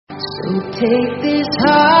So take this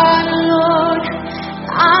heart, Lord,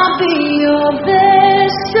 I'll be your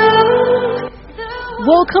vessel.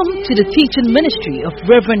 Welcome to the teaching ministry of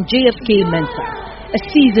Reverend J.F.K. Mensah, a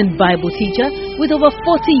seasoned Bible teacher with over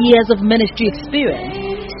 40 years of ministry experience.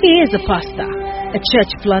 He is a pastor, a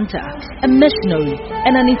church planter, a missionary,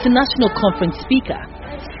 and an international conference speaker.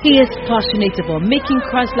 He is passionate about making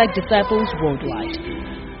Christ-like disciples worldwide.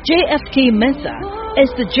 J.F.K. Mensah is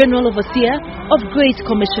the General Overseer of Great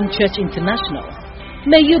Commission Church International.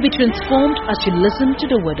 May you be transformed as you listen to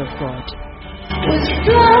the Word of God. Was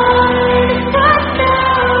blind, but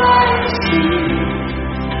now I see.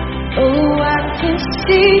 Oh, I can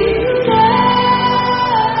see now.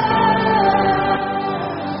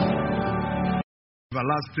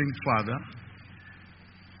 Everlasting Father,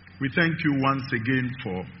 we thank you once again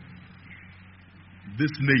for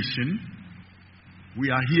this nation. We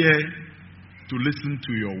are here to listen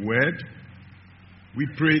to your word. We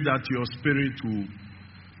pray that your spirit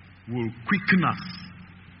will quicken us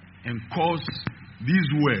and cause these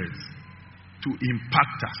words to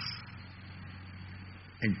impact us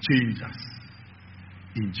and change us.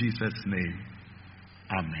 In Jesus' name,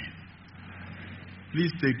 amen.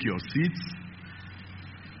 Please take your seats.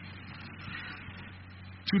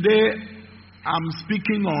 Today, I'm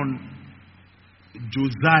speaking on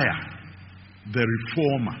Josiah, the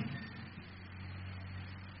reformer.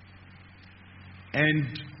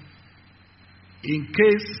 And in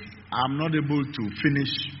case I'm not able to finish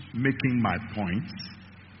making my points,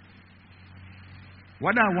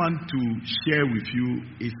 what I want to share with you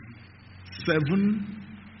is 7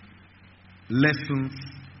 lessons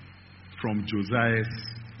from Josiah's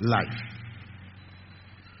life.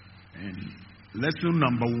 And lesson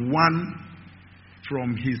number 1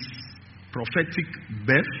 from his prophetic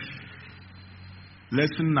birth.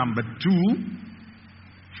 Lesson number 2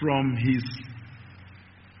 from his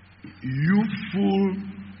youthful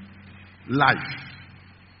life.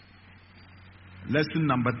 Lesson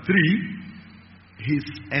number 3, his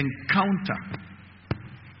encounter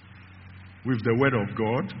with the Word of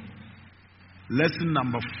God. Lesson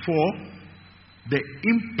number 4, the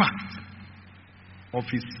impact of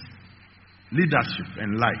his leadership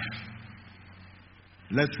and life.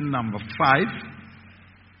 Lesson number 5,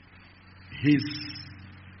 his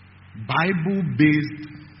Bible-based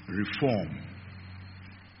reform.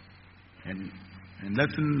 And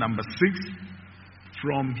lesson number 6,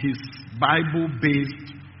 from his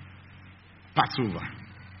Bible-based Passover.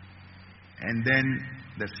 And then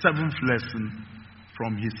the 7th lesson,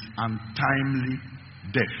 from his untimely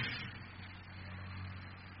death.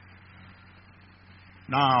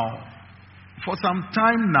 Now, for some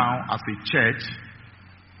time now as a church,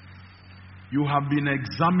 you have been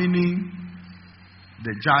examining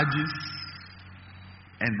the judges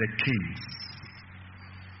and the kings.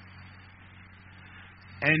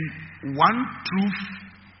 And one truth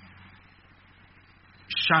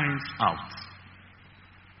shines out: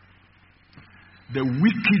 the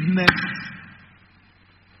wickedness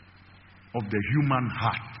of the human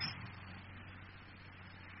heart.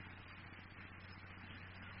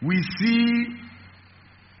 We see,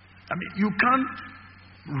 you can't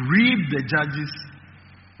read the Judges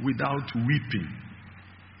without weeping.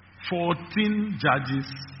 14 judges,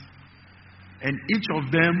 and each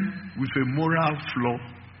of them with a moral flaw.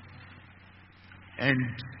 And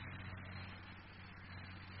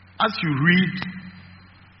as you read,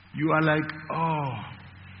 you are like, oh,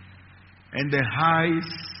 and the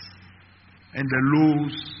highs and the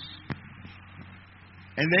lows.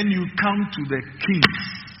 And then you come to the kings.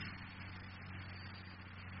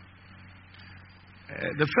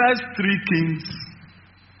 The first 3 kings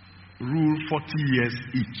ruled 40 years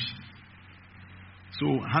each. So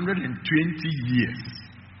 120 years.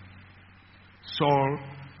 Saul,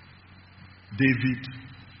 David,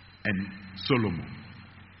 and Solomon.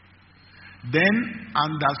 Then,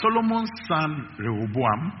 under Solomon's son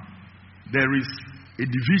Rehoboam, there is a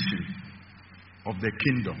division of the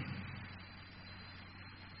kingdom.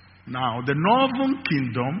 Now, the northern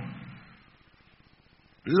kingdom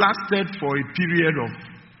lasted for a period of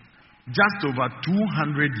just over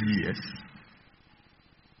 200 years,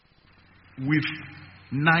 with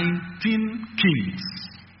 19 kings,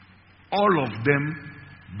 all of them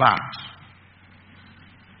bad.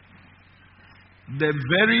 The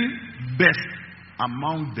very best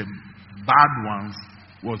among the bad ones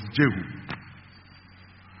was Jehu.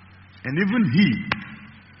 And even he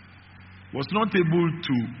was not able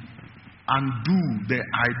to undo the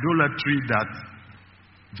idolatry that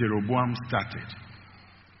Jeroboam started.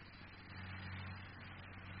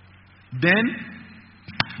 Then,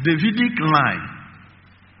 Davidic line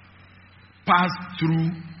passed through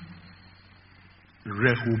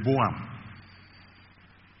Rehoboam,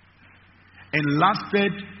 and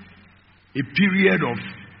lasted a period of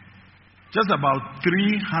just about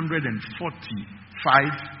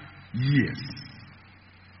 345 years.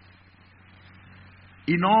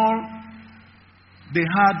 In all, they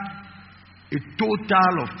had a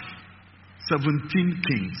total of 17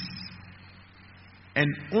 kings, and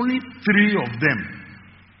only 3 of them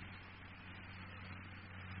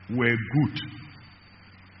were good.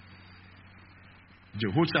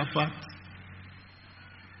 Jehoshaphat,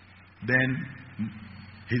 then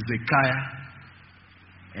Hezekiah,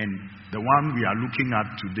 and the one we are looking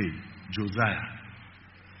at today, Josiah.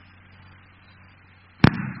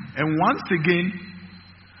 And once again,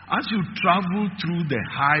 as you travel through the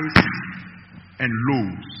highs and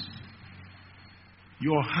lows,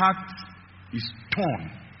 your heart is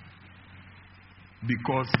torn,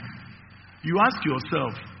 because you ask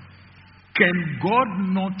yourself, can God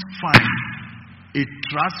not find a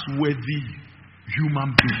trustworthy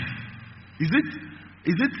human being? Is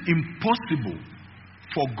it impossible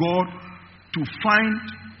for God to find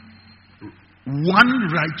one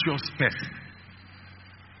righteous person?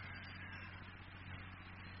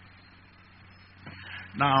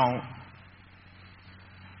 Now,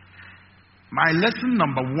 my lesson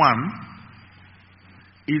number 1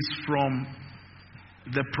 is from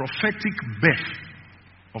the prophetic birth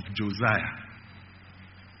of Josiah.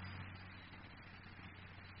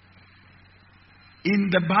 In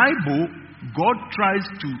the Bible, God tries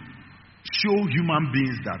to show human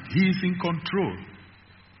beings that He is in control.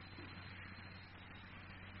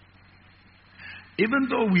 Even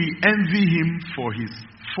though we envy Him for His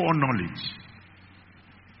foreknowledge,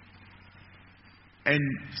 and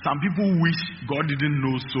some people wish God didn't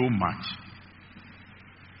know so much.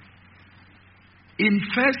 In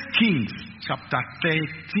 1 Kings chapter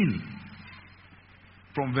 13,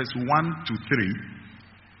 from verse 1 to 3,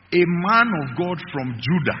 a man of God from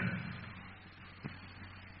Judah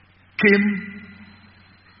came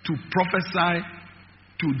to prophesy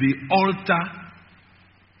to the altar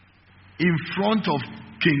in front of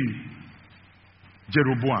King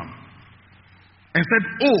Jeroboam and said,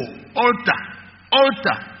 "Oh, altar,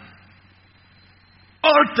 altar,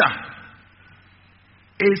 altar,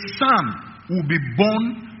 a son will be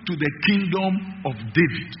born to the kingdom of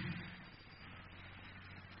David,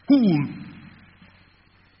 who will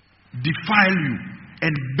defile you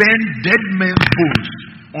and burn dead men's bones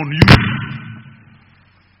on you."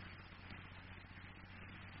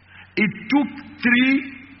 It took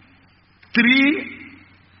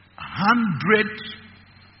 300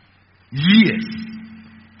 years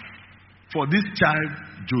for this child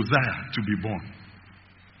Josiah to be born.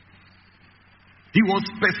 He was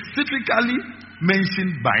specifically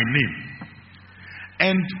mentioned by name.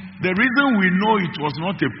 And the reason we know it was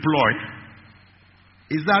not a ploy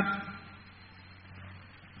is that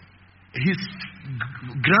his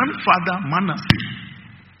grandfather Manasseh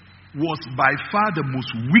was by far the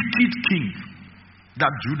most wicked king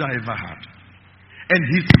that Judah ever had. And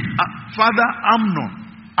his father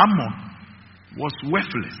Ammon was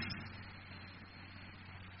worthless.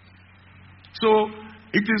 So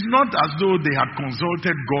it is not as though they had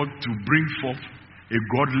consulted God to bring forth a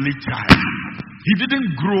godly child. He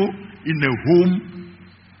didn't grow in a home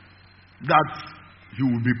that he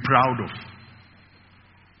would be proud of.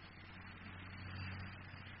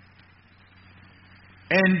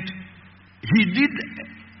 And he did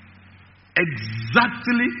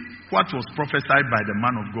exactly what was prophesied by the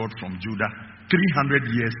man of God from Judah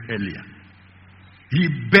 300 years earlier. He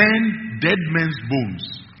burned dead men's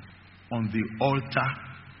bones on the altar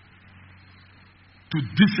to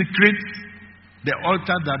desecrate the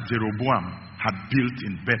altar that Jeroboam had built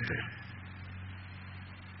in Bethel.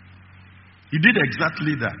 He did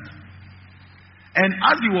exactly that. And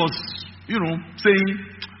as he was, saying,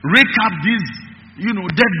 rake up these,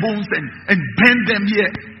 dead bones and burn them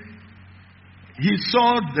here, he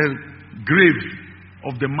saw the grave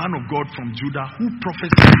of the man of God from Judah who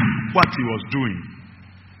prophesied what he was doing.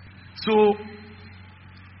 So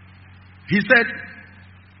he said,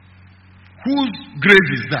 "Whose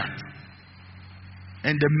grave is that?"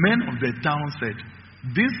 And the men of the town said,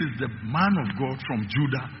 "This is the man of God from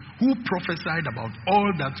Judah who prophesied about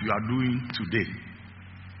all that you are doing today."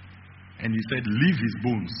 And he said, "Leave his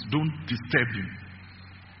bones, don't disturb him."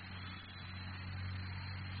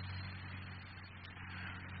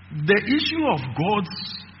 The issue of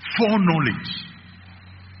God's foreknowledge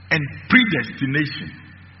and predestination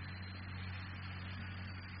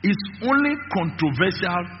is only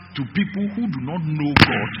controversial to people who do not know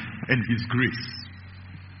God and His grace.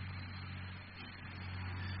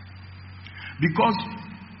 Because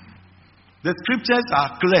The scriptures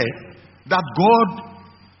are clear that God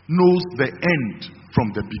knows the end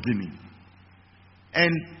from the beginning.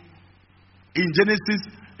 And in Genesis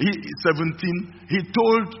 17, he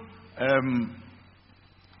told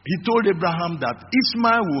Abraham that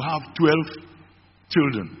Ishmael will have 12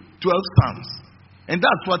 children, 12 sons. And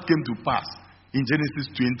that's what came to pass in Genesis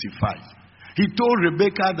 25. He told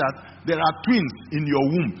Rebekah that there are twins in your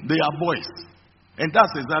womb. They are boys. And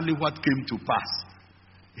that's exactly what came to pass.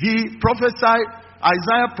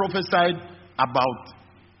 Isaiah prophesied about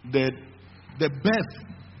the birth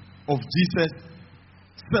of Jesus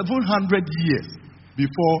 700 years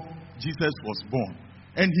before Jesus was born.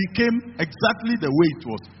 And he came exactly the way it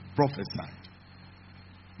was prophesied.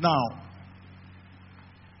 Now,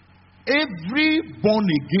 every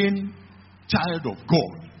born-again child of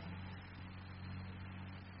God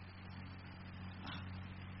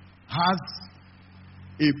has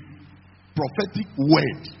a prophetic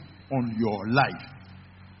word on your life.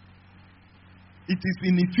 It is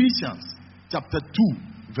in Ephesians chapter 2,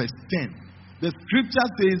 verse 10. The scripture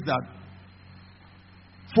says that,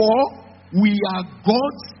 for we are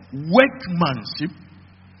God's workmanship,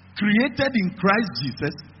 created in Christ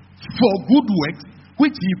Jesus for good works,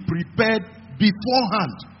 which he prepared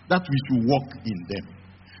beforehand that we should walk in them.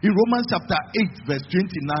 In Romans chapter 8, verse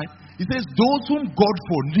 29, it says, those whom God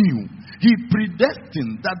foreknew, he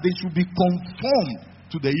predestined that they should be conformed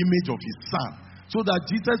to the image of his Son, so that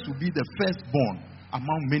Jesus would be the firstborn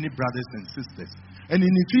among many brothers and sisters. And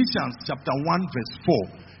in Ephesians chapter 1, verse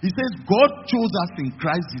 4, he says, God chose us in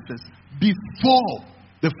Christ Jesus before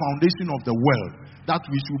the foundation of the world, that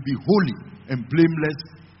we should be holy and blameless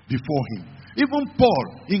before him. Even Paul,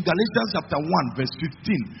 in Galatians chapter 1, verse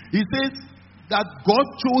 15, he says that God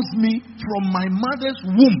chose me from my mother's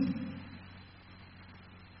womb.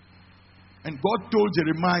 And God told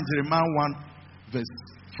Jeremiah 1, verse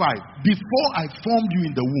 5, before I formed you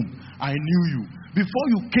in the womb, I knew you. Before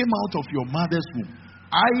you came out of your mother's womb,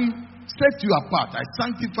 I set you apart. I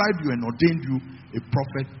sanctified you and ordained you a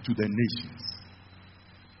prophet to the nations.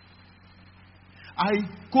 I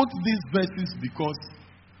quote these verses because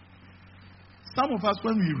some of us,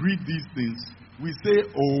 when we read these things, we say,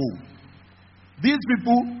 oh, these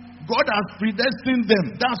people, God has predestined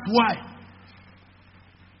them. That's why.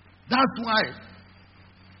 That's why.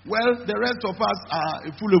 Well, the rest of us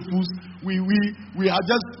are full of fools. We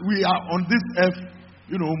are on this earth,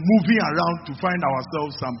 moving around to find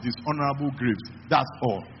ourselves some dishonorable graves. That's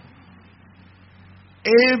all.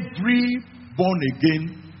 Every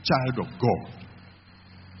born-again child of God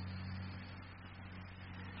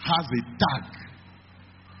has a tag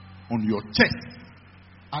on your chest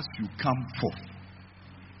as you come forth.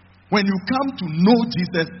 When you come to know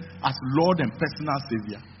Jesus as Lord and personal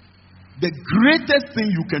Savior, the greatest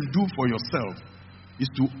thing you can do for yourself is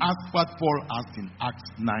to ask what Paul asked in Acts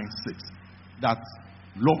 9:6. That,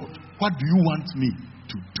 Lord, what do you want me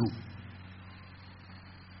to do?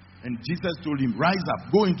 And Jesus told him, rise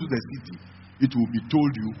up, go into the city. It will be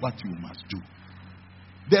told you what you must do.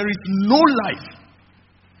 There is no life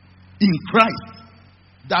in Christ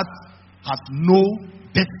that has no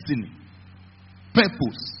destiny,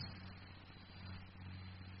 purpose.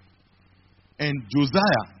 And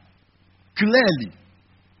Josiah clearly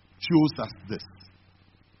shows us this,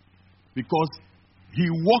 because he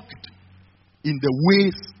walked in the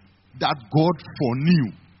ways that God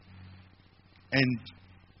foreknew. And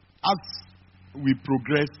as we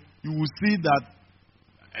progress, you will see that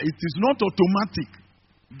it is not automatic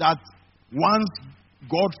that once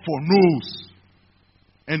God foreknows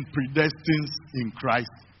and predestines in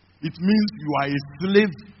Christ, it means you are a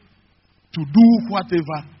slave to do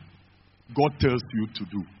whatever God tells you to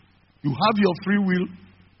do. You have your free will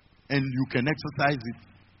and you can exercise it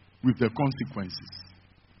with the consequences.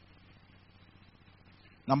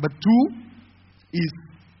 Number 2 is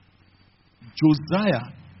Josiah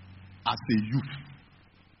as a youth.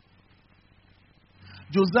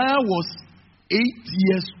 Josiah was 8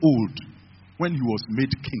 years old when he was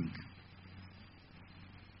made king.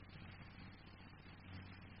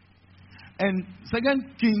 And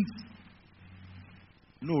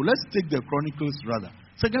let's take the Chronicles rather.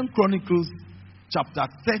 2 Chronicles chapter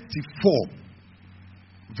 34,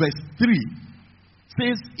 verse 3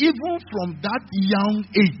 says, even from that young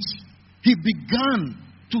age, he began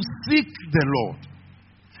to seek the Lord.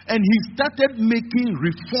 And he started making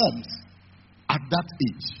reforms at that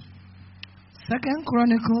age. 2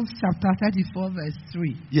 Chronicles chapter 34, verse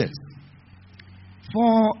 3. Yes.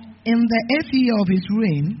 For in the 8th year of his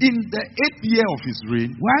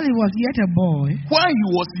reign, while he was yet a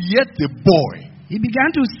boy, he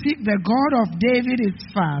began to seek the God of David his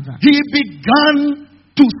father. He began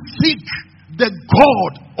to seek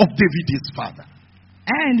God of David his father.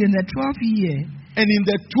 And in the 12th year, And in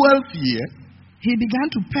the 12th year, he began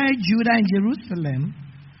to purge Judah and Jerusalem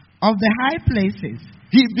of the high places,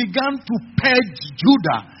 he began to purge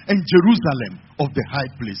Judah and Jerusalem of the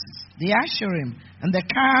high places. the Asherim, and the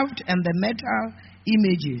carved and the metal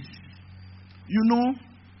images. You know,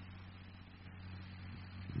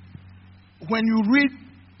 when you read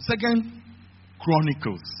 2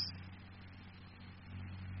 Chronicles,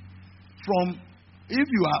 from, if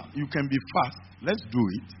you can be fast, let's do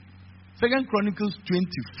it. 2 Chronicles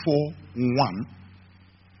 24:1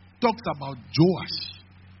 talks about Joash,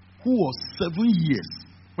 who was 7 years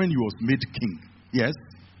when he was made king. Yes?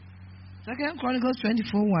 2 Chronicles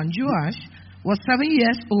 24:1. Joash was 7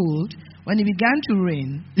 years old when he began to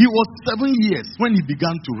reign, He was 7 years when he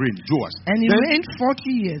began to reign, Joash. and he Then- reigned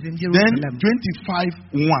 40 years in Then Jerusalem.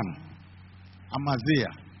 25:1,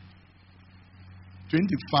 Amaziah.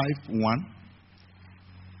 25:1.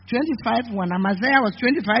 25:1. Amaziah was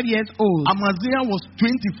 25 years old Amaziah was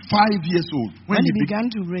 25 years old when he began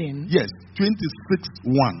to reign. Yes,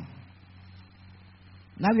 26:1.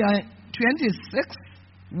 Now we are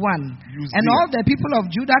 26:1. Uzziah. And all the people of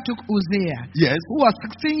Judah took Uzziah, Yes. who was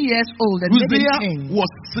 16 years old, and made him Uzziah king. was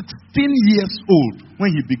 16 years old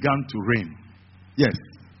when he began to reign. Yes.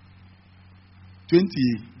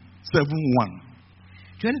 27:1.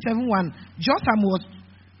 27:1. Jotham was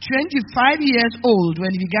 25 years old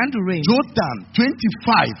when he began to reign, Jotham,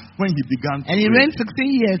 25 when he began to and he reign. reigned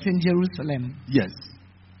 16 years in Jerusalem. Yes.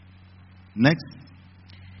 Next.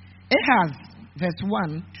 Ahaz, verse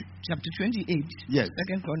 1, chapter 28, Yes.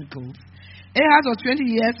 2 Chronicles. Ahaz was 20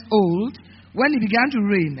 years old when he began to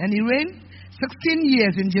reign, and he reigned 16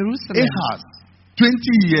 years in Jerusalem. Ahaz, 20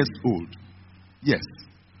 years old. Yes.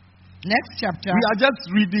 Next chapter, We are just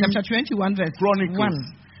reading chapter 21, verse Chronicles. 1.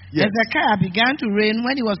 Yes. Hezekiah began to reign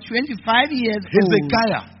when he was 25 years old,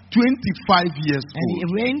 Hezekiah, 25 years and he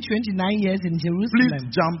old. reigned 29 years in Please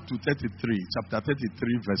Jerusalem. jump to 33, chapter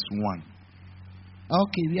 33, verse 1.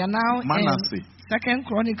 Okay, we are now Manasseh. in 2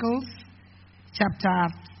 Chronicles, chapter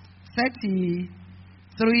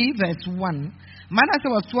 33, verse 1. Manasseh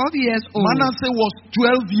was 12 years old Manasseh was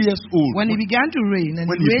 12 years old when he began to reign, and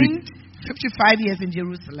when he he reigned 55 years in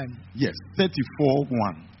Jerusalem. Yes,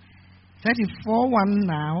 34:1. 34:1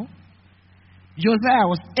 now. Josiah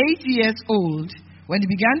was 8 years old when he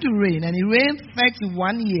began to reign, and he reigned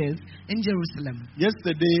 31 years in Jerusalem.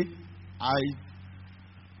 Yesterday, I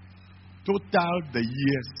totaled the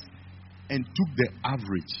years and took the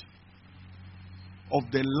average of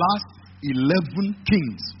the last 11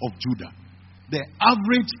 kings of Judah. The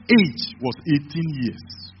average age was 18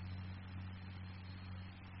 years.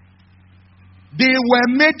 They were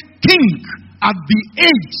made king at the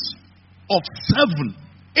age of 7,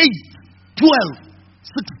 8, 12,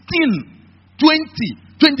 16, 20,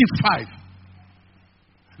 25.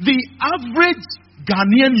 The average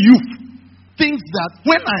Ghanaian youth thinks that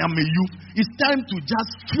when I am a youth, it's time to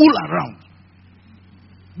just fool around.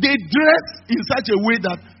 They dress in such a way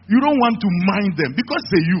that you don't want to mind them because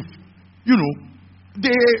they're youth. You know,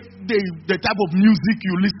 the type of music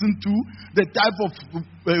you listen to, the type of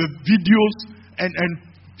videos and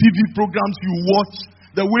TV programs you watch,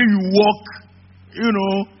 the way you walk, you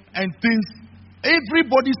know, and things.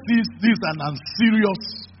 Everybody sees this as an unserious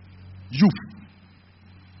youth.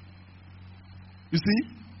 You see?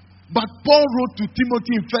 But Paul wrote to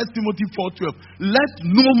Timothy in 1 Timothy 4:12, let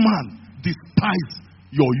no man despise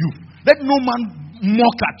your youth. Let no man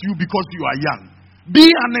mock at you because you are young. Be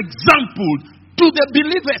an example to the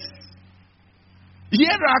believers.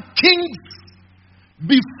 Here are kings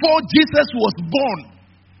before Jesus was born.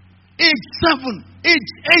 Age 7,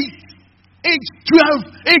 age 8, age 12,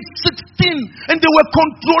 age 16, and they were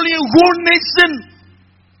controlling a whole nation.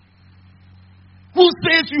 Who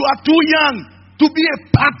says you are too young to be a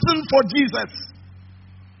pattern for Jesus?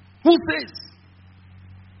 Who says?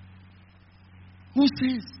 Who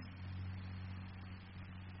says?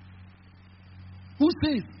 Who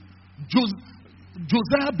says?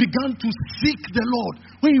 Josiah began to seek the Lord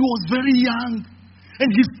when he was very young, and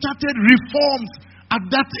he started reforms at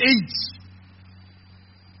that age.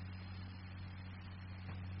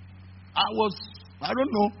 I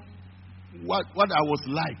don't know what I was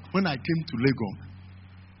like when I came to Lagos.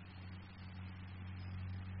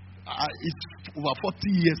 It's over 40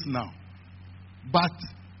 years now. But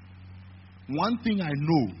one thing I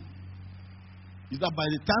know is that by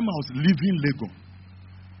the time I was leaving Lagos,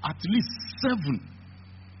 at least 7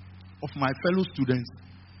 of my fellow students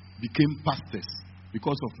became pastors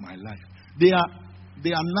because of my life. They have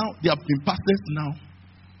been pastors now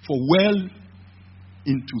for well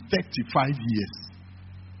into 35 years.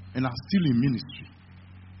 and are still in ministry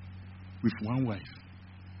with one wife.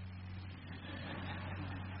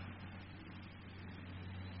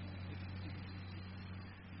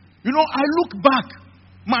 You know, I look back.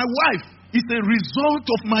 My wife is a result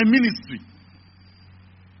of my ministry.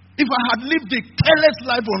 If I had lived a careless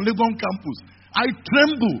life on Legon campus, I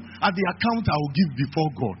tremble at the account I will give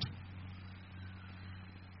before God.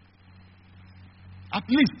 At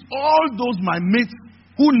least all those my mates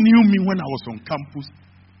who knew me when I was on campus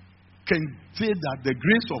can say that the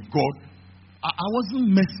grace of God, I wasn't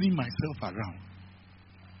messing myself around.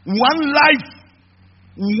 One life,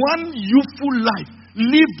 one youthful life,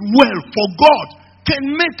 lived well for God,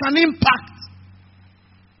 can make an impact.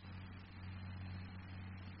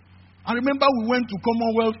 I remember we went to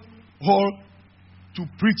Commonwealth Hall to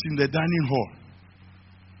preach in the dining hall.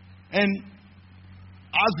 And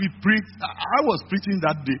as we preached, I was preaching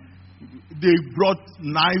that day. They brought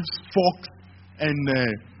knives, forks, and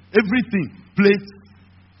everything, plates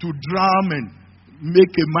to drum and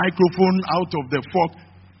make a microphone out of the fork.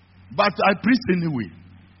 But I preached anyway.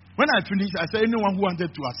 When I finished, I said, anyone who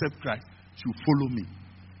wanted to accept Christ should follow me.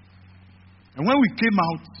 And when we came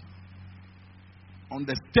out on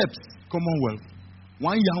the steps, Commonwealth,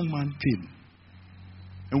 one young man came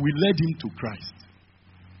and we led him to Christ.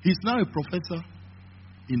 He's now a professor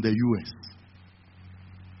in the US.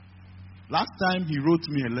 Last time he wrote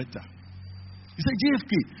me a letter. He said,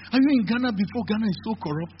 JFK, are you in Ghana before Ghana is so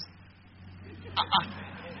corrupt?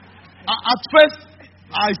 At first,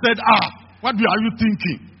 I said, what are you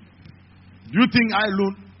thinking? Do you think I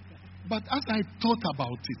alone? But as I thought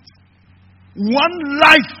about it, one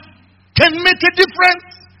life can make a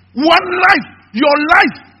difference. One life, your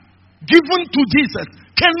life given to Jesus,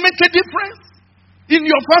 can make a difference in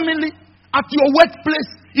your family, at your workplace,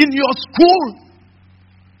 in your school.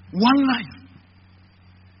 One life.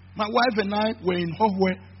 My wife and I were in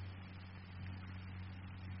Hohwe,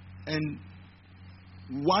 and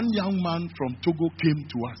one young man from Togo came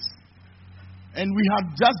to us. And we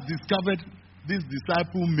had just discovered this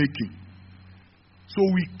disciple making. So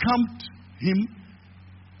we camped him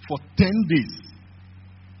for 10 days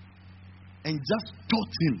and just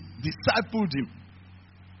taught him, discipled him.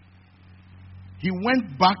 He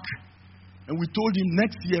went back and we told him,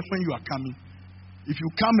 next year when you are coming, if you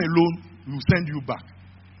come alone, we will send you back.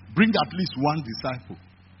 Bring at least one disciple.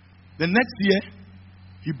 The next year,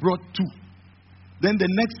 he brought 2. Then the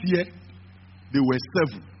next year, there were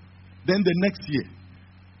 7. Then the next year,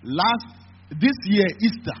 this year,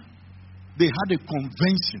 Easter, they had a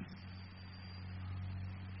convention.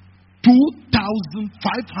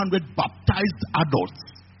 2,500 baptized adults.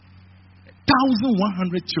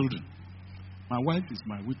 1,100 children. My wife is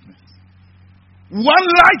my witness. One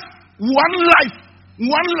life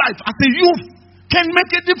as a youth can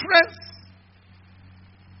make a difference.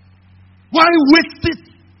 Why waste it?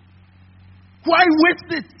 Why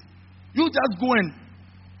waste it? You just go and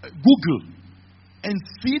Google and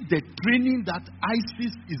see the training that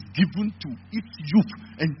ISIS is given to its youth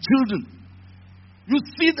and children. You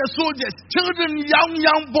see the soldiers, children,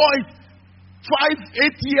 young boys, 5,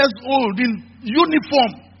 8 years old in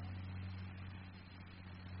uniform,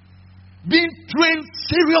 being trained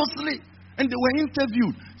seriously. And they were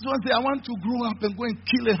interviewed. Someone said, I want to grow up and go and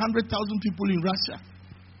kill 100,000 people in Russia.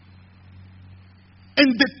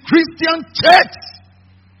 And the Christian church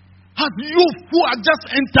has youth who are just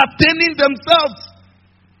entertaining themselves.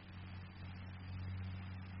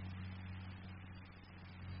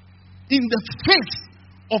 In the face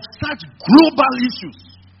of such global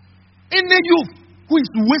issues, any youth who is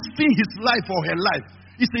wasting his life or her life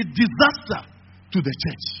is a disaster to the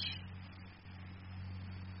church.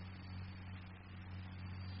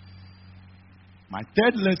 My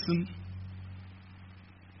third lesson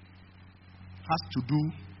has to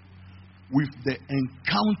do with the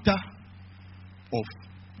encounter of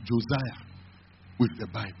Josiah with the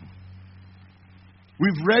Bible.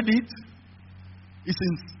 We've read it. It's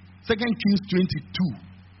in 2 Kings 22,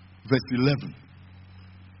 verse 11.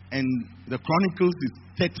 And the Chronicles is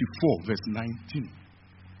 34, verse 19.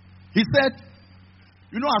 He said,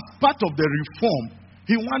 as part of the reform,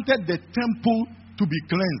 he wanted the temple to be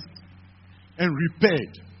cleansed and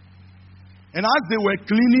repaired. And as they were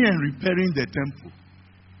cleaning and repairing the temple,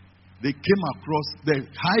 they came across, the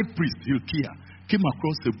high priest Hilkiah came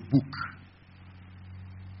across a book.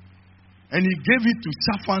 And he gave it to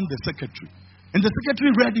Shaphan the secretary. And the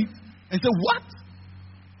secretary read it and said, what?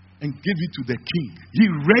 And gave it to the king. He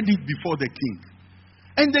read it before the king.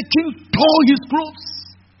 And the king tore his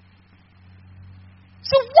clothes.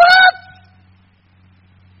 So what?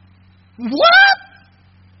 What?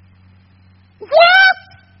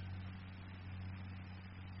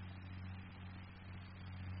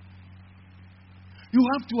 You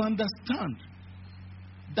have to understand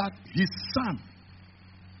that his son,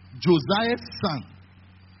 Josiah's son,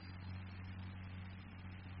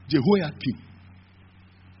 Jehoiakim,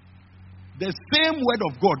 the same word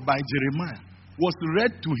of God by Jeremiah was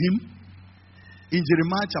read to him in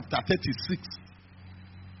Jeremiah chapter 36.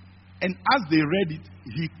 And as they read it,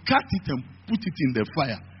 he cut it and put it in the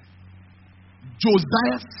fire.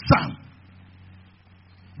 Josiah's son,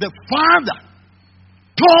 the father,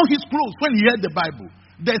 tore his clothes when he heard the Bible.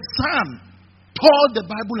 The son tore the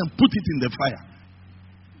Bible and put it in the fire.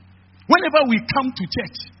 Whenever we come to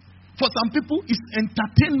church, for some people it's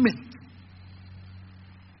entertainment.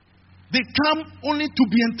 They come only to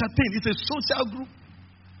be entertained. It's a social group.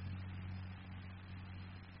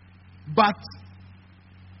 But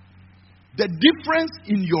the difference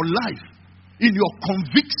in your life, in your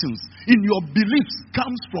convictions, in your beliefs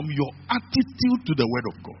comes from your attitude to the Word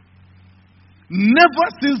of God. Never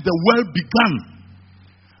since the world began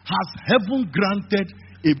has heaven granted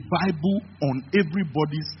a Bible on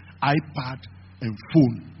everybody's iPad and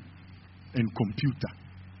phone and computer.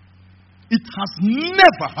 It has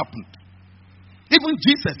never happened. Even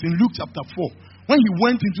Jesus in Luke chapter 4, when he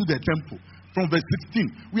went into the temple, from verse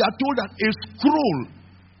 16, we are told that a scroll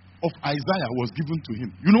of Isaiah was given to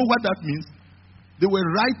him. You know what that means? They were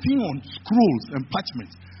writing on scrolls and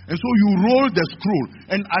parchments. And so you roll the scroll,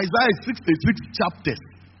 and Isaiah is 66 chapters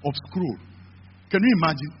of scroll. Can you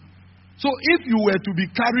imagine? So if you were to be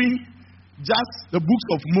carrying just the books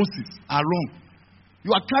of Moses alone,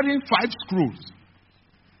 you are carrying 5 scrolls.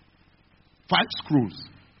 5 scrolls.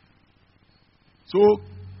 So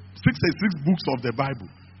 66 books of the Bible.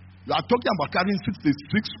 You are talking about carrying 66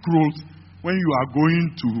 scrolls when you are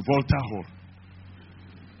going to Volta Hall.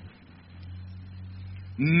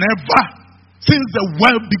 Never since the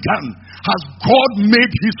world began has God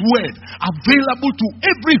made his word available to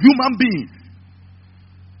every human being.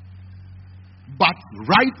 But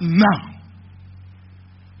right now,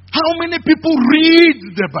 how many people read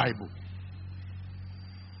the Bible?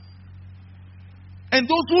 And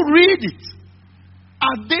those who read it,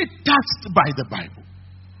 are they touched by the Bible?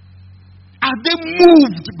 Are they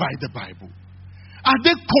moved by the Bible? Are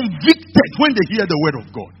they convicted when they hear the word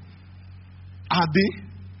of God? Are they?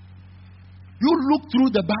 You look through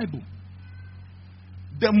the Bible.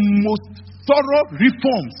 The most thorough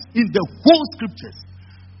reforms in the whole scriptures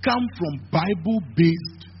come from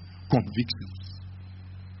Bible-based convictions.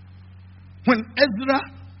 When Ezra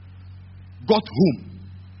got home,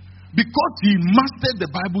 because he mastered the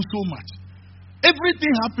Bible so much,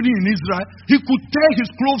 everything happening in Israel, he could tear his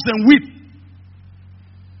clothes and weep.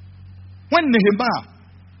 When Nehemiah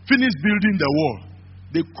finished building the wall,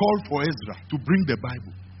 they called for Ezra to bring the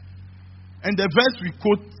Bible. And the verse we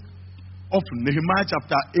quote of Nehemiah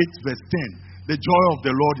chapter 8 verse 10, the joy of the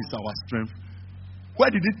Lord is our strength. Where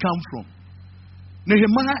did it come from?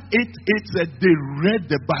 Nehemiah 8:8 said they read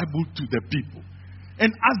the Bible to the people.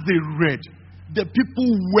 And as they read, the people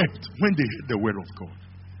wept when they heard the word of God.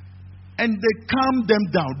 And they calmed them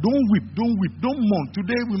down. Don't weep, don't weep, don't mourn.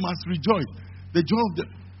 Today we must rejoice. The joy of the...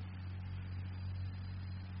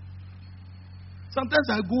 Sometimes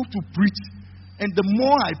I go to preach, and the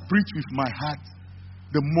more I preach with my heart,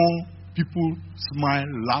 the more people smile,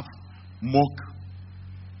 laugh, mock.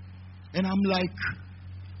 And I'm like,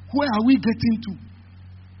 where are we getting to?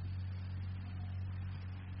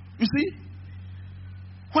 You see?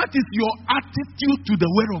 What is your attitude to the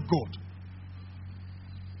word of God?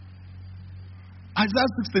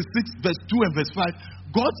 Isaiah 66 verse 2 and verse 5,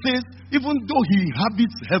 God says, even though he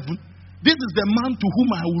inhabits heaven, this is the man to whom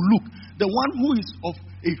I will look, the one who is of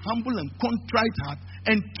a humble and contrite heart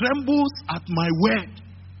and trembles at my word.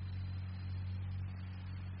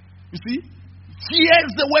 You see?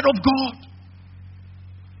 Hears the word of God.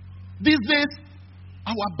 These days,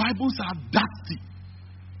 our Bibles are dusty.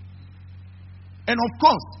 And of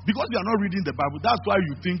course, because you are not reading the Bible, that's why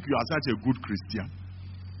you think you are such a good Christian.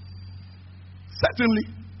 Certainly.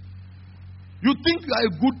 You think you are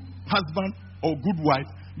a good husband or good wife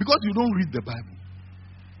because you don't read the Bible.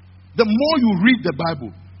 The more you read the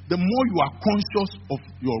Bible, the more you are conscious of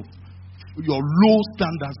your low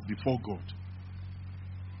standards before God.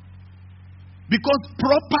 Because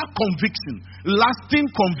proper conviction, lasting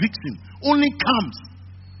conviction, only comes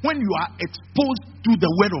when you are exposed to the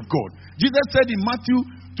word of God. Jesus said in Matthew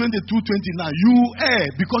 22:29, you err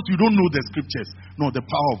because you don't know the scriptures, nor the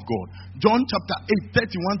power of God. John chapter 8,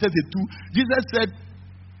 31, 32, Jesus said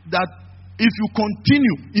that if you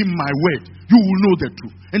continue in my word, you will know the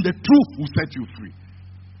truth, and the truth will set you free.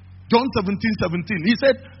 John 17:17, he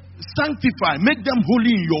said, sanctify, make them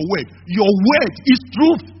holy in your word. Your word is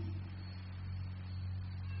truth.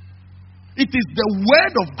 It is the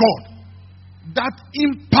word of God that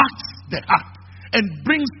impacts the heart and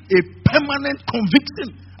brings a permanent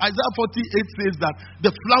conviction. Isaiah 48 says that the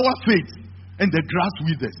flower fades and the grass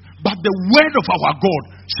withers, but the word of our God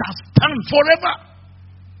shall stand forever.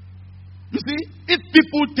 You see, if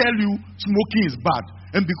people tell you smoking is bad,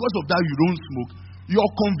 and because of that you don't smoke, your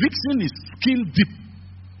conviction is skin deep.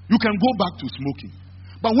 You can go back to smoking.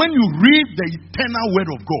 But when you read the eternal word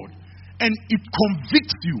of God and it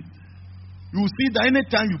convicts you, you will see that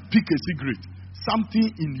anytime you pick a cigarette, something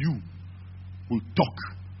in you will talk.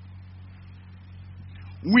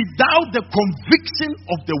 Without the conviction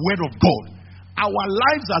of the word of God, our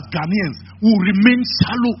lives as Ghanaians will remain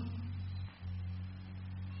shallow.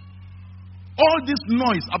 All this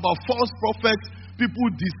noise about false prophets, people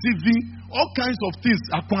deceiving, all kinds of things,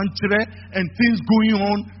 and things going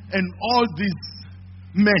on, and all this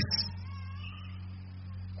mess.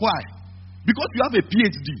 Why? Because you have a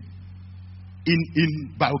PhD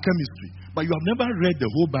in biochemistry, but you have never read the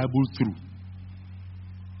whole Bible through.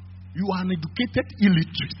 You are an educated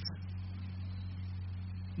illiterate.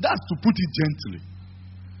 That's to put it gently.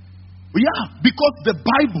 Yeah, because the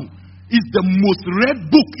Bible is the most read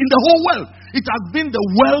book in the whole world. It has been the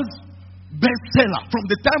world's bestseller from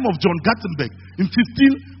the time of John Gutenberg in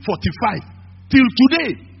 1545 till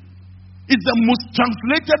today. It's the most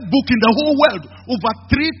translated book in the whole world. Over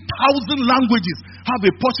 3,000 languages have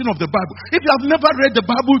a portion of the Bible. If you have never read the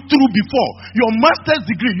Bible through before, your master's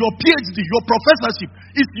degree, your PhD, your professorship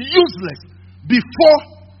is useless before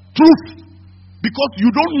truth. Because you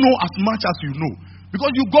don't know as much as you know.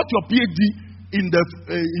 Because you got your PhD in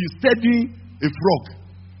studying a frog.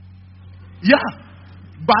 Yeah.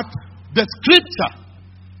 But the scripture,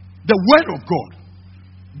 the word of God,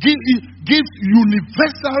 gives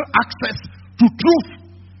universal access to truth.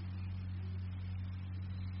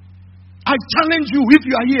 I challenge you, if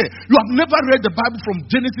you are here, you have never read the Bible from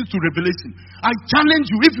Genesis to Revelation. I challenge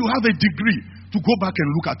you, if you have a degree, to go back and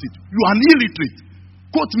look at it. You are an illiterate.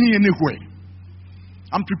 Quote me anywhere.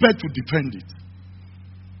 I'm prepared to defend it.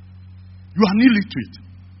 You are an illiterate.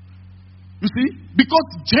 You see? Because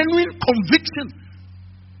genuine conviction,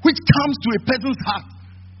 which comes to a person's heart,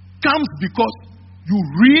 comes because you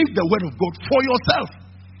read the word of God for yourself.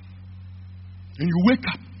 And you wake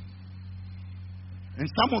up. And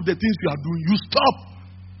some of the things you are doing, you stop.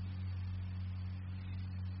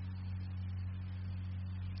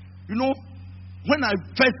 You know, when I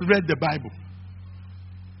first read the Bible,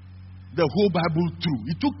 the whole Bible through,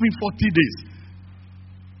 it took me 40 days.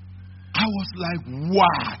 I was like,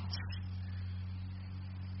 what?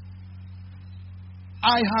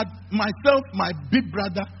 I had myself, my big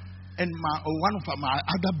brother, and one of my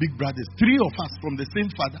other big brothers, 3 of us from the same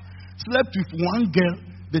father, slept with one girl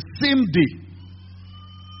the same day.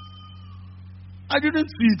 I didn't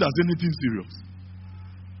see it as anything serious.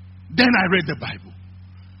 Then I read the Bible.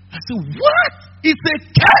 I said, what? It's a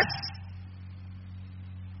curse.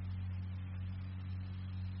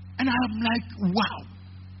 And I'm like, wow.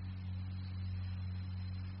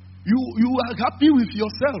 You are happy with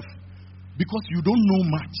yourself because you don't know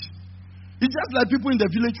much. It's just like people in the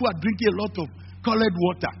village who are drinking a lot of colored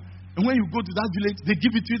water. And when you go to that village, they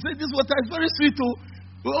give it to you. Say, this water is very sweet.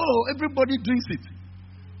 Oh, everybody drinks it.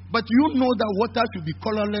 But you know that water should be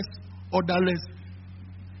colorless, odorless,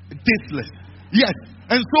 tasteless. Yes.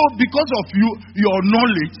 And so because of your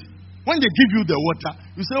knowledge, when they give you the water,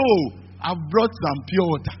 you say, oh, I've brought some pure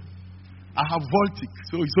water. I have Voltic,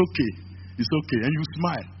 so it's okay. It's okay. And you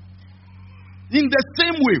smile. In the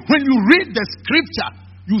same way, when you read the scripture,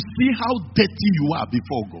 you see how dirty you are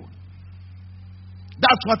before God.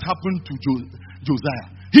 That's what happened to Josiah.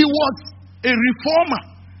 He was a reformer,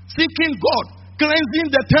 seeking God, cleansing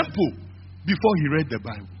the temple before he read the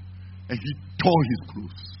Bible. And he tore his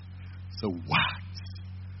clothes. So what?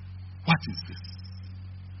 What is this?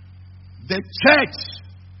 The church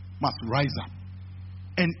must rise up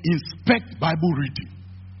and inspect Bible reading.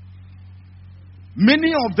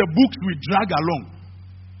 Many of the books we drag along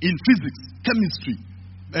in physics, chemistry,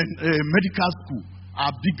 and medical school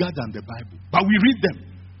are bigger than the Bible. But we read them.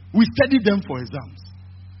 We study them for exams.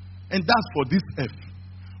 And that's for this earth.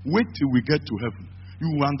 Wait till we get to heaven.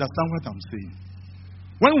 You will understand what I'm saying.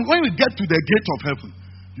 When we get to the gate of heaven,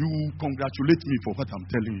 you will congratulate me for what I'm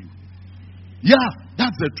telling you. Yeah,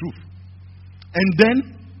 that's the truth. And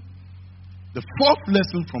then, the fourth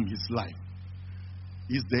lesson from his life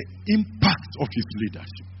is the impact of his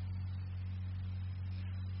leadership.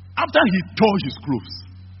 After he tore his clothes,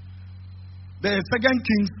 the 2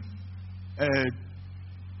 Kings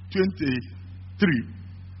 23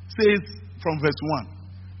 says from verse 1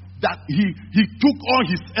 that he took all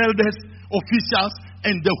his elders, officials,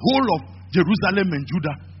 and the whole of Jerusalem and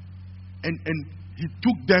Judah. And he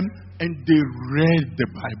took them and they read the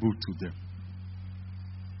Bible to them.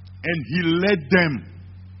 And he led them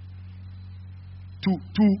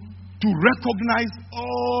to recognize,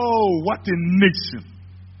 oh, what a nation.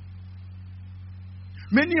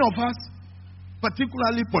 Many of us,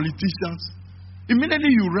 particularly politicians, immediately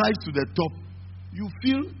you rise to the top, you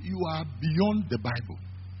feel you are beyond the Bible.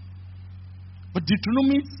 But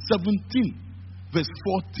Deuteronomy 17, verse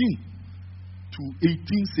 14 to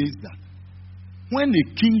 18 says that when a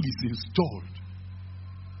king is installed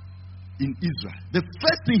in Israel, the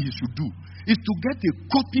first thing he should do is to get a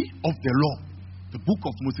copy of the law, the book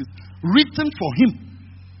of Moses, written for him,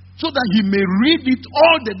 so that he may read it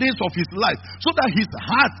all the days of his life, so that his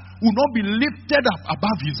heart will not be lifted up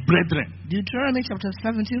above his brethren. Deuteronomy chapter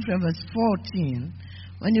 17 from verse 14.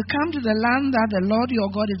 When you come to the land that the Lord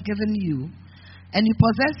your God has given you, and you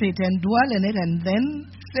possess it and dwell in it, and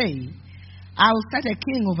then say, I will set a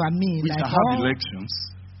king over me. We like shall have all,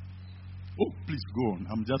 elections. Oh, please go on.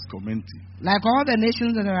 I'm just commenting. like all the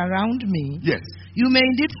nations that are around me. Yes. You may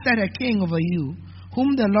indeed set a king over you,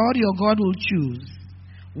 whom the Lord your God will choose.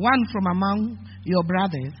 One from among your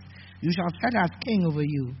brothers you shall set as king over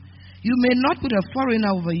you. You may not put a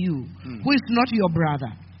foreigner over you, who is not your brother.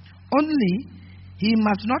 Only he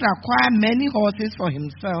must not acquire many horses for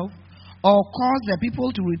himself, or cause the people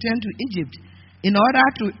to return to Egypt in order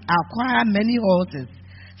to acquire many horses.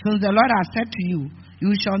 Since the Lord has said to you,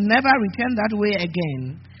 you shall never return that way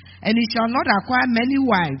again. And he shall not acquire many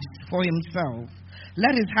wives for himself.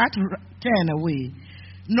 Let his heart turn away.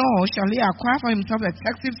 Nor shall he acquire for himself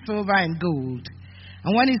excessive silver and gold.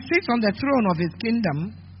 And when he sits on the throne of his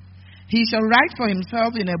kingdom, he shall write for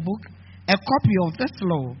himself in a book a copy of this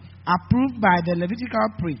law, approved by the Levitical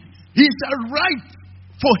priests. He shall write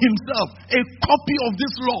for himself a copy of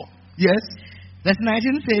this law. Yes. Verse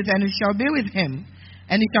 19 says, and it shall be with him,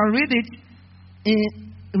 and he shall read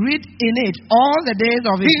in it all the days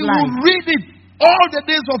of his life. He will read it all the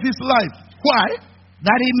days of his life. Why?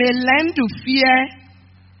 That he may learn to fear.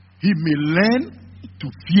 He may learn to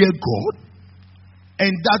fear God, and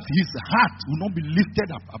that his heart will not be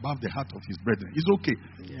lifted up above the heart of his brethren. It's okay.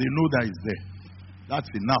 Yeah. They know that it's there. That's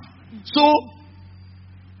enough. So,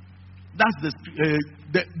 that's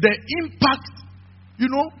the impact. You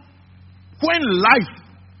know, when life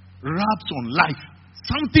wraps on life,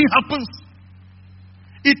 something happens.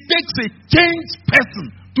 It takes a changed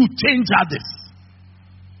person to change others.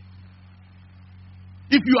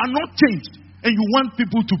 If you are not changed and you want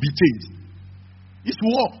people to be changed, it's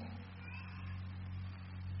war.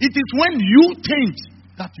 It is when you change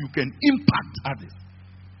that you can impact others.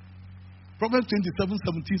 Proverbs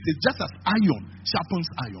 27:17 says, just as iron sharpens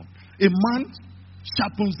iron, a man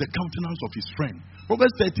sharpens the countenance of his friend.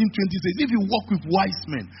 Proverbs 13:20 says, if you walk with wise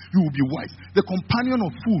men, you will be wise. The companion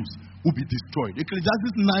of fools will be destroyed.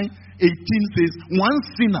 Ecclesiastes 9:18 says, one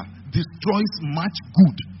sinner destroys much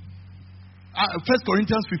good. 1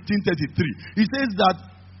 Corinthians 15:33, he says that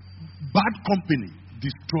bad company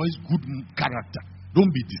destroys good character. Don't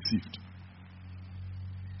be deceived.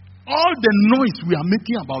 All the noise we are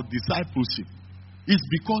making about discipleship is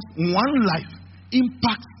because one life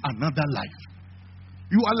impacts another life.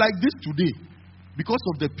 You are like this today because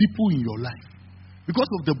of the people in your life, because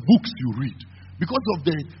of the books you read, because of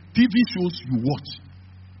the TV shows you watch,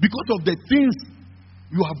 because of the things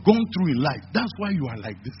you have gone through in life. That's why you are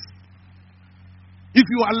like this. If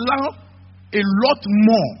you allow a lot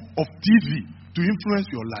more of TV to influence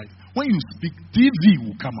your life, when you speak, TV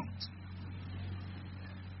will come out.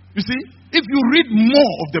 You see, if you read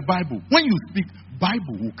more of the Bible, when you speak,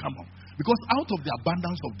 Bible will come out. Because out of the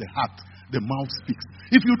abundance of the heart, the mouth speaks.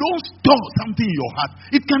 If you don't store something in your heart,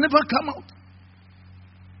 it can never come out.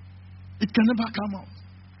 It can never come out.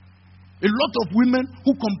 A lot of women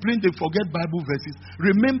who complain they forget Bible verses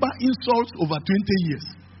remember insults over 20 years.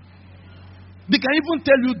 They can even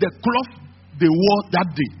tell you the cloth they wore that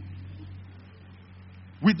day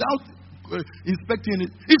without inspecting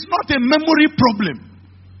it. It's not a memory problem.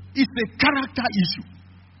 It's a character issue.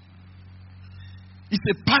 It's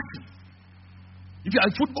a passion. If you are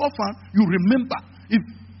a football fan, you remember. If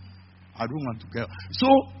I don't want to go. So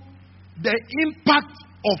the impact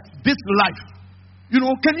of this life, you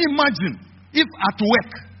know, can you imagine if at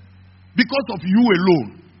work, because of you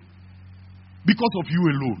alone,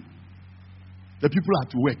 the people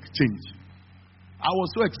at work change. I was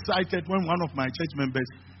so excited when one of my church members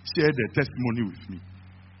shared a testimony with me.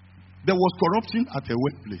 There was corruption at a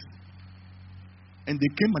workplace. And they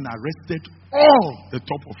came and arrested all the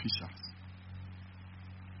top officials.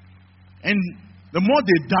 And the more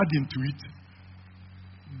they dug into it,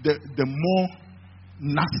 the more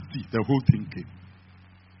nasty the whole thing came.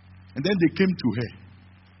 And then they came to her,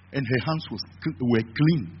 and her hands were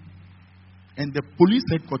clean. And the police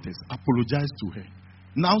headquarters apologized to her.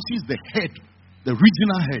 Now she's the head, the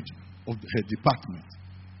regional head of her department.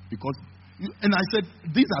 And I said,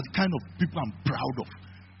 these are the kind of people I'm proud of,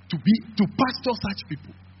 to pastor such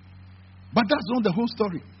people. But that's not the whole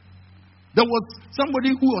story. There was somebody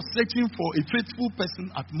who was searching for a faithful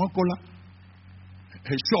person at Makola,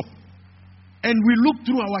 her shop. And we looked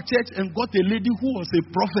through our church and got a lady who was a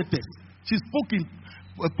prophetess. She spoke in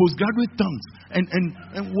postgraduate tongues and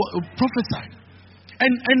prophesied.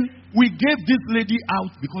 And we gave this lady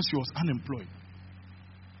out because she was unemployed.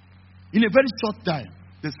 In a very short time,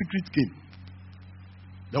 the secret came.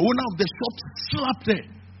 The owner of the shop slapped her.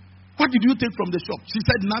 What did you take from the shop? She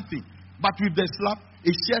said nothing. But with the slap,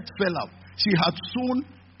 a shirt fell out. She had sewn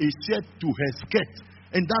a shirt to her skirt.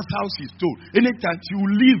 And that's how she's told. Anytime she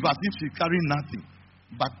will leave as if she's carrying nothing.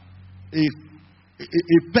 But a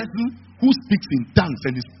person who speaks in tongues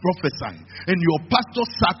and is prophesying, and your pastor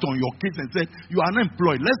sat on your case and said, you are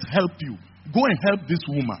unemployed, let's help you. Go and help this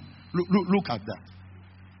woman. Look at that.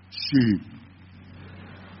 Shame.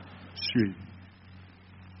 Shame.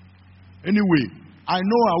 Anyway, I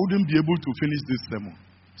know I wouldn't be able to finish this sermon.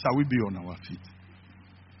 Shall we be on our feet?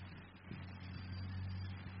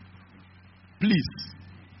 Please.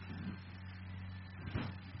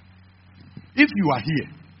 If you are here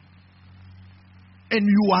and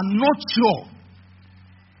you are not sure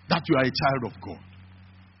that you are a child of God,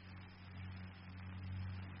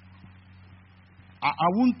 I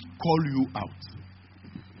won't call you out,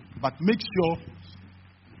 but make sure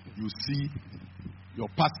you see your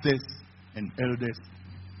pastors and elders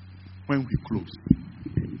when we close.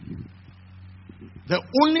 The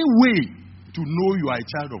only way to know you are a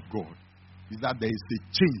child of God is that there is a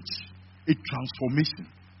change, a transformation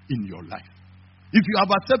in your life. If you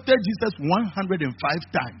have accepted Jesus 105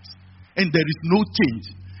 times and there is no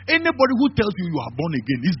change, anybody who tells you you are born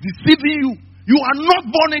again is deceiving you. You are not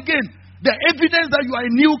born again. The evidence that you are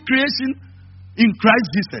a new creation in Christ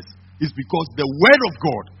Jesus is because the Word of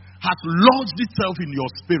God has lodged itself in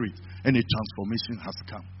your spirit and a transformation has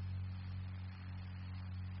come.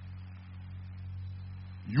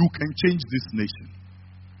 You can change this nation.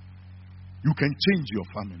 You can change your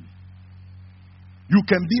family. You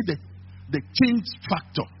can be the change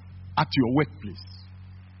factor at your workplace.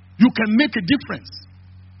 You can make a difference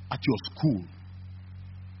at your school.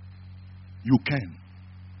 You can.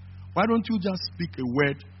 Why don't you just speak a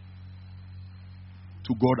word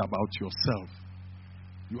to God about yourself?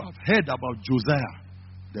 You have heard about Josiah,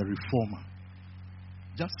 the reformer.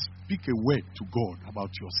 Just speak a word to God about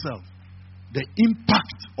yourself. The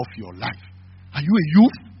impact of your life. Are you a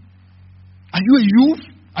youth? Are you a youth?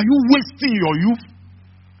 Are you wasting your youth?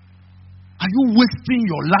 Are you wasting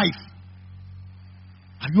your life?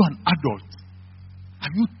 Are you an adult?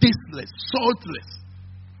 Are you tasteless, saltless?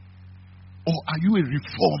 Or are you a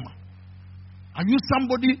reformer? Are you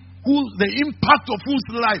somebody the impact of whose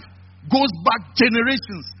life goes back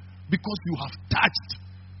generations because you have touched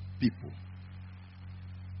people?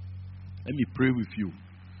 Let me pray with you.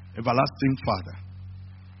 Everlasting Father,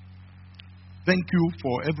 thank you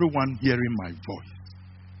for everyone hearing my voice.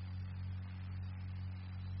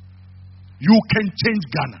 You can change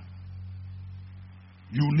Ghana.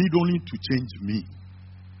 You need only to change me.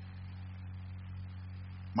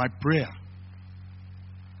 My prayer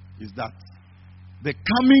is that the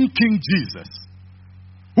coming King Jesus,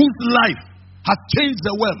 whose life has changed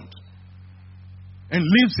the world and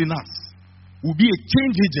lives in us, will be a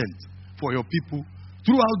change agent for your people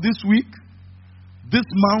throughout this week, this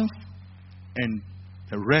month, and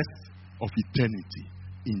the rest of eternity.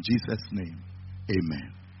 In Jesus' name,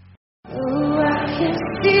 amen.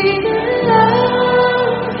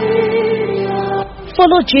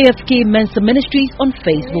 Follow JFK Mensa Ministries on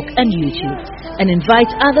Facebook and YouTube and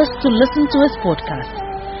invite others to listen to his podcast.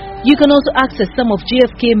 You can also access some of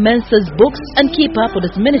JFK Mensa's books and keep up with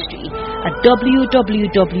his ministry at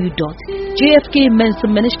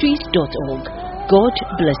www.jfkmensaministries.org. God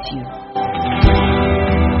bless you.